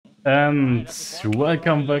And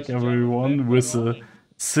welcome back everyone with a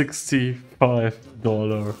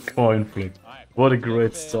 $65 coin flip. What a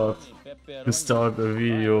great start to start a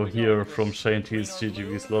video here from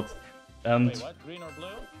ShaneTSGTV slot. And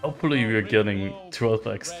hopefully we are getting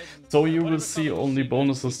 12x. So you will see only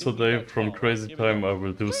bonuses today from Crazy Time. I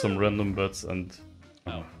will do some random bets and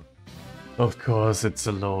of course it's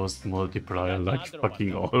the lowest multiplier like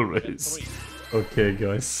fucking always. Okay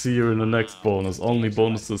guys, see you in the next bonus. Only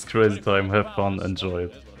bonuses, Crazy Time, have fun, enjoy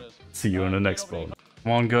it. See you in the next bonus.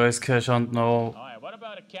 Come on guys, cash hunt now.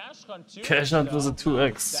 Cash hunt was a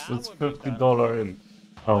 2x with $50 in.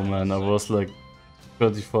 Oh man, I was like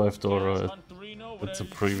 $35 at the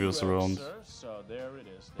previous round.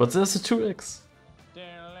 But there's a 2x.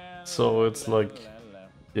 So it's like,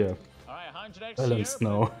 yeah, balanced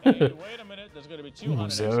now. Ooh,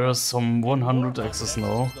 there are some 100x's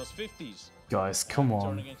now. Guys, come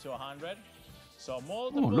on. Oh,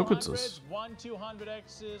 look at this.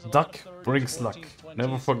 Duck brings luck.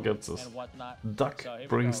 Never forget this. Duck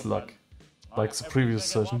brings luck. Like the previous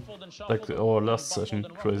session, like our last session,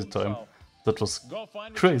 Crazy Time. That was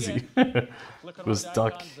crazy. With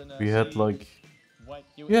Duck, we had like...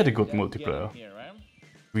 We had a good multiplayer.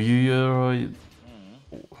 We...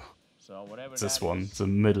 this one, the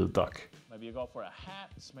middle duck.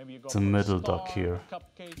 The middle duck here.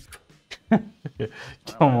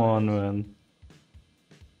 Come on, man.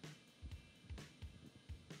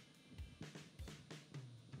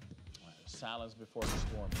 Silence before the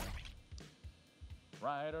storm.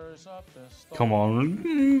 Riders up the storm. Come on.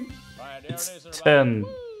 It's 10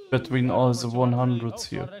 between all the 100s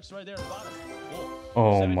here.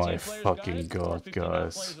 Oh my fucking god,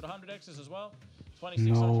 guys.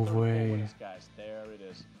 No way.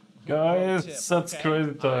 Guys, that's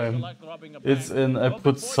Crazy Time. It's in. I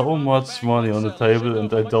put so much money on the table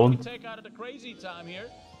and I don't...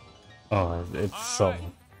 Oh, it's so...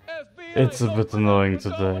 It's a bit annoying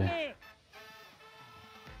today.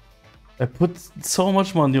 I put so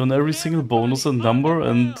much money on every single bonus and number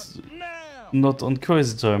and not on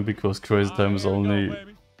Crazy Time because Crazy Time is only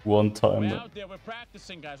one time.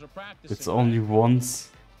 It's only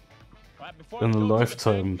once in a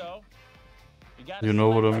lifetime. You know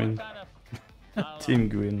what I mean? Team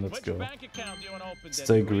green, let's go.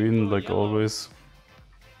 Stay green like always.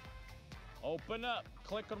 Open up,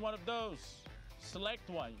 click on one of those. Select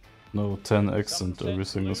one. No, 10x and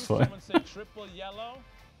everything is fine.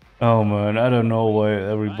 Oh man, I don't know why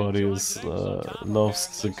everybody is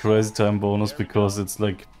loves the Crazy Time bonus, because it's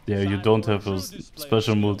like, yeah, you don't have a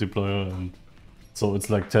special multiplier and so it's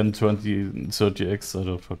like 10, 20, 30x, I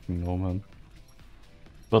don't fucking know, man.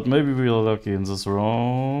 But maybe we are lucky in this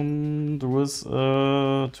round with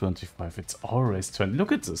 25. It's always 20.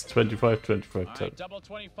 Look at this, 25, 25, 10. Double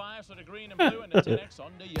 25, so the green and blue and the 10x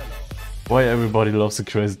on the yellow. Why everybody loves the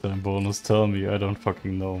Crazy Time bonus? Tell me, I don't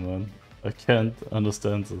fucking know, man. I can't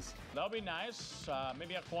understand this. That'll be nice.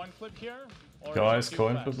 Maybe a coin flip here. Or guys,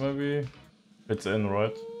 coin flip maybe. It's in,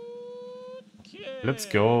 right? Okay. Let's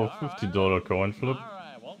go. $50 coin flip.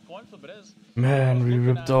 Alright, well, coin flip it is. Man, we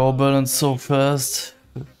ripped our balance so fast.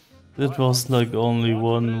 It was like only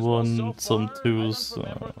one, some twos.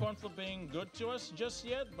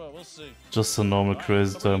 Just a normal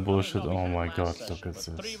Crazy Time bullshit. Oh my god, look at this.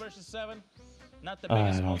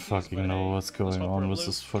 I don't fucking know what's going on with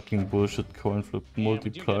this fucking bullshit coin flip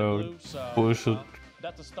multiplier bullshit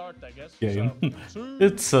game.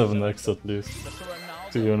 It's 7x at least.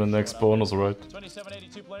 See you in the next bonus, right?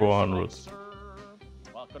 400.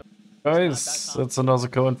 Guys, that's another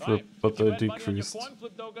coin flip, but I decreased.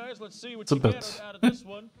 It's a bit.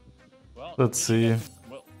 Let's see.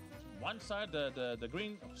 One side, the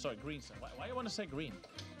green, sorry, green side. Why do you want to say green?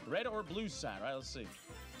 Red or blue side, right? Let's see.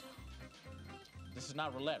 This is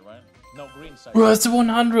not roulette, right? No, green side. Bro, it's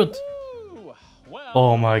 100!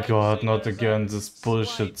 Oh my god, not again this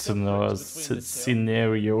bullshit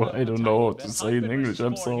scenario. I don't know how to say in English,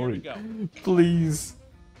 I'm sorry. Please.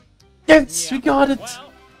 Yes, we got it!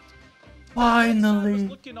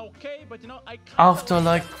 Finally! After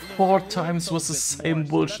like 4 times with the same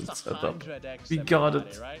bullshit setup. We got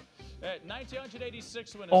it.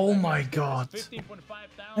 Oh my god.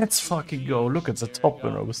 Let's fucking go. Look at the top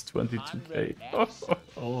winner was 22k.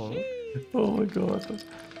 Oh my god.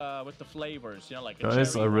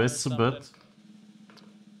 Guys, I raised a bet.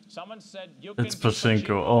 It's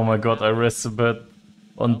pachinko. Oh my god, I raised a bet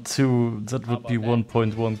on 2. That would be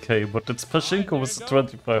 1.1k, but it's pachinko with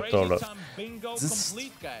 $25. This...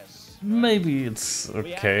 Maybe it's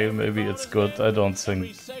okay, maybe it's good. I don't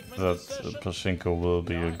think that pachinko will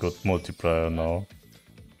be a good multiplier now.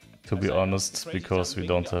 to be honest, because we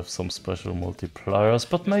don't have some special multipliers,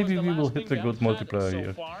 but maybe we will hit a good multiplier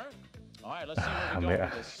here.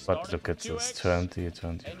 But look at this, 20,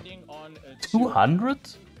 20. 200?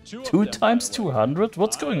 2 times 200?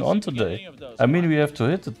 What's going on today? I mean, we have to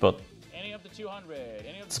hit it, but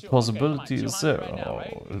the possibility is there.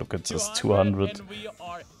 Oh, look at this, 200.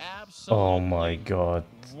 Oh my god.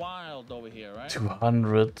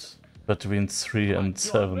 200 between 3 and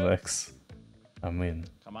 7x. I mean,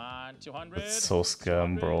 it's so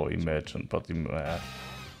scam, bro, imagine, but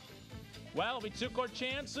well, we took our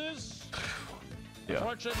chances.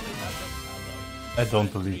 Yeah. I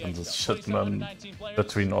don't believe in this shit, man.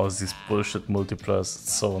 Between all these bullshit multipliers,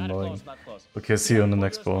 it's so annoying. Okay, see you on the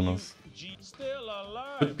next bonus.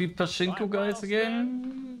 Could be pachinko, guys,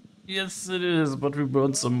 again? Yes, it is, but we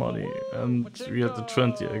burned some money. And we had the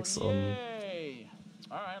 20x on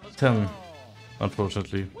 10,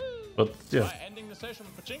 unfortunately. But yeah.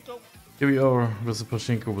 Here we are with the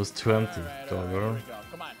pachinko with $20.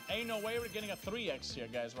 Come on, ain't no way we're getting a 3x here,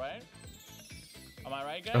 guys, right? Am I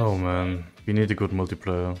right, guys? Oh man, we need a good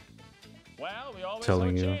multiplier. Well, we always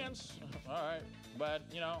Telling have a you. chance. Alright, but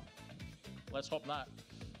you know, let's hope not.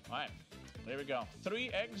 Alright, there we go.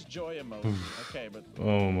 3x joy emoji. Okay, but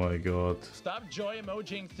Oh my god. stop joy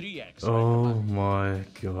emojiing 3x. Oh my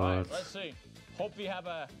god. Alright, let's see. Hope we have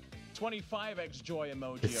a 25x joy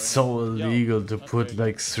emoji. It's so illegal to put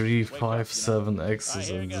like 3, 5, 7 X's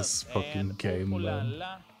in this fucking game, man.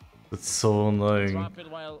 It's so annoying. Drop it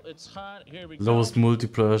while it's hot. Here we go. Lowest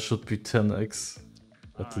multiplier should be 10x,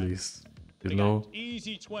 at least. You know?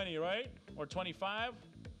 Easy 20, right? Or 25?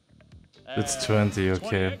 It's 20,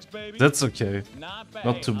 okay. 20x, baby. That's okay. Not bad.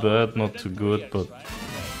 Not too bad, not too good, but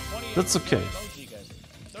that's okay.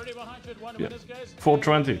 Yeah.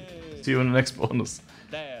 420. See you in the next bonus.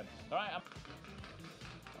 Damn. All right.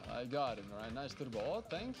 I got it. All right, nice turbo. Oh,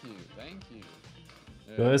 thank you, thank you.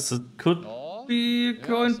 Guys, it could be a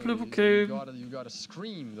coin flip, okay. You gotta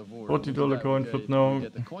scream the word. $40 coin flip now.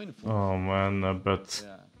 Get the coin flip. Oh man, I bet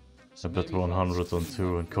 100 on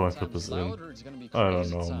 2 and coin flip is in. I don't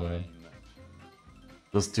know, man.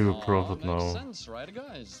 Just do a profit now. Sense, right,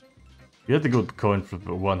 guys? We had a good coin flip,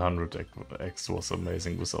 100x was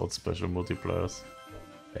amazing without special multipliers.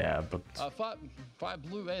 Yeah, but... 5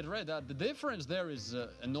 blue, 8 red, the difference there is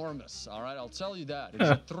enormous, alright? I'll tell you that. It's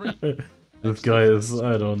a 3. This guy is,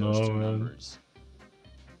 I don't know, man.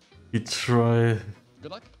 Good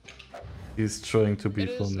luck. He's trying to be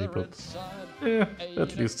funny, but... Yeah,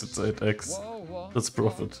 at least it's 8x. That's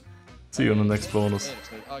profit. See you in the next bonus.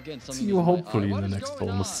 See you hopefully in the next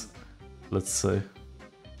bonus. Let's say.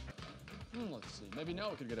 Let's see. Maybe now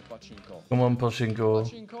we could get a pachinko. Come on, pachinko.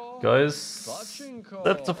 Guys,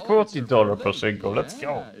 that's a $40 pachinko. Let's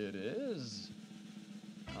go. It is.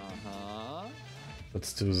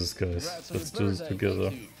 Let's do this, guys. Let's do this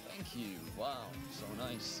together. Thank you. Wow, so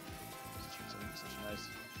nice. Such a nice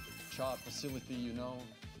shop facility, you know.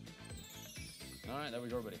 All right, there we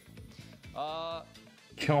go, buddy.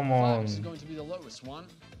 Come on. This is going to be the lowest one.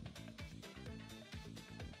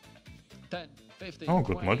 10, 15, Oh,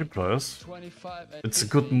 good 20, multipliers. 25, It's a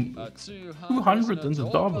good 200 in the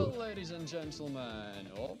double. Ladies and gentlemen.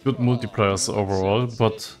 Good multipliers overall,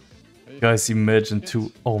 but guys, imagine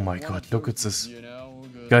oh my god, look at this.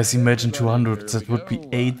 Guys, imagine 200, that would be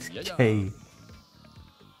 8k.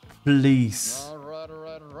 Please.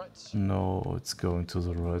 No, it's going to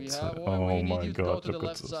the right side. Oh my god, look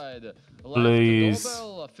at this. Please.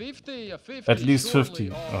 At least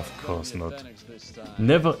 50. Of course not.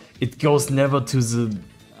 Never, it goes never to the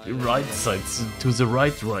right side, to the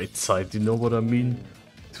right side, you know what I mean?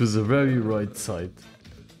 To the very right side.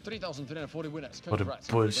 3,340 winners. What a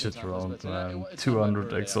bullshit round, man.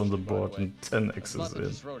 200x on the board and 10x's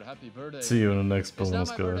in. See you in the next bonus,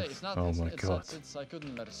 guys. Oh my god.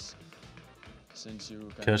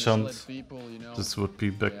 Cash hunt. This would be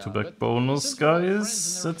back-to-back bonus,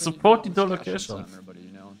 guys. That's a $40 cash hunt.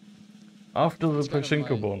 After the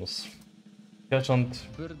pachinko bonus. Cash hunt.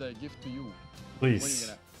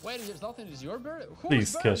 Please. Wait, Zlatan, is your birthday?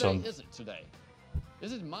 Please, cash hunt. Is it today?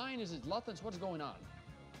 Is it mine? Is it Zlatan's? What's going on?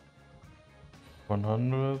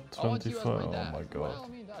 125. Oh my god. Well, I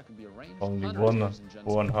mean, that could be arranged. Only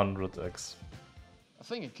 100x. I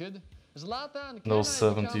think it could. Zlatan, No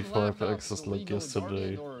 75x's like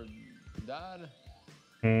yesterday.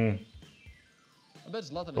 I bet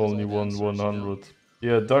Zlatan Only 100.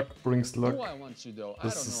 Yeah, duck brings luck. I want to, though.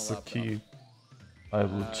 This is the key. I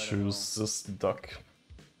would choose this duck.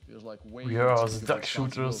 Feels like We are the duck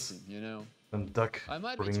shooters. You know? And duck I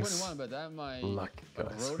might be brings 21, but that might luck,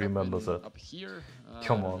 guys. grown Remember up that. Up here,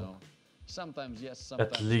 Come I don't on. know. Sometimes yes,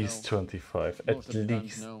 sometimes At least no. 25. Most At of the times,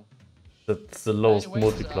 least. no. That's the lowest Anyways,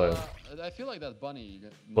 multiplier. I feel like that bunny.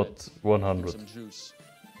 But 100. Some juice.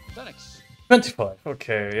 Phoenix. 25.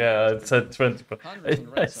 Okay, yeah, I said 25. 100 on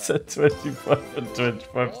the I right said 25 and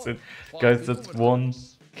 25%. Guys, that's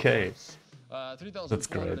 1k. That's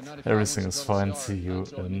great. Everything is fine. See you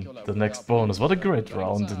in the next bonus. What a great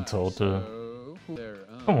round in total.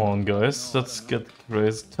 Come on, guys. Let's get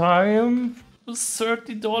crazy. Time.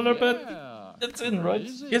 $30 bet. That's in, right?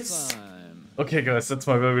 Yes. Okay, guys, that's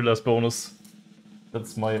my very last bonus.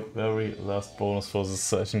 That's my very last bonus for this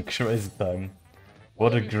session. Crazy time.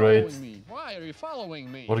 What a great... Why are you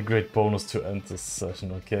following me? What a great bonus to end this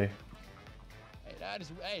session, okay?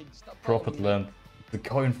 Hey, stop Profit land. The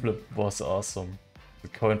coin flip was awesome. The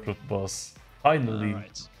coin flip was finally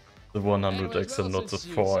the 100x and not the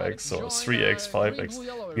 4x or 3x,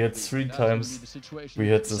 5x. We had 3 times, we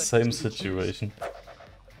had the same situation.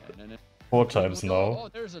 4 times now,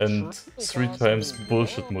 and 3 times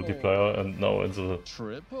bullshit multiplier, and now in the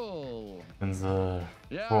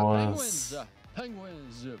fourth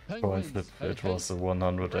coin flip it was the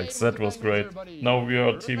 100x. That was great. Now we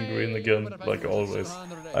are team green again, like always.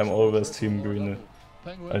 I'm always team green.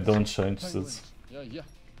 I don't change this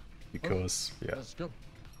because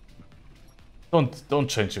don't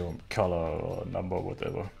change your color or number or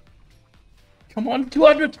whatever. Come on,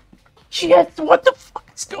 200. Yes, what the fuck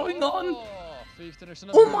is going on?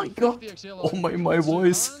 Oh my god. Oh my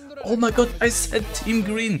voice. Oh my god, I said team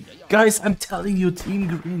green. Guys, I'm telling you team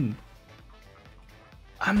green.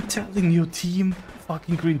 I'm telling you team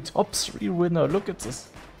fucking green. Top 3 winner. Look at this.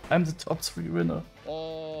 I'm the top 3 winner.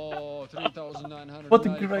 What a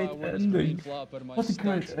great ending. What a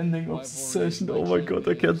great ending of the session. Oh my god,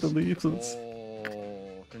 I can't believe this.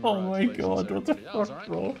 Oh my god, what the fuck,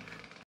 bro.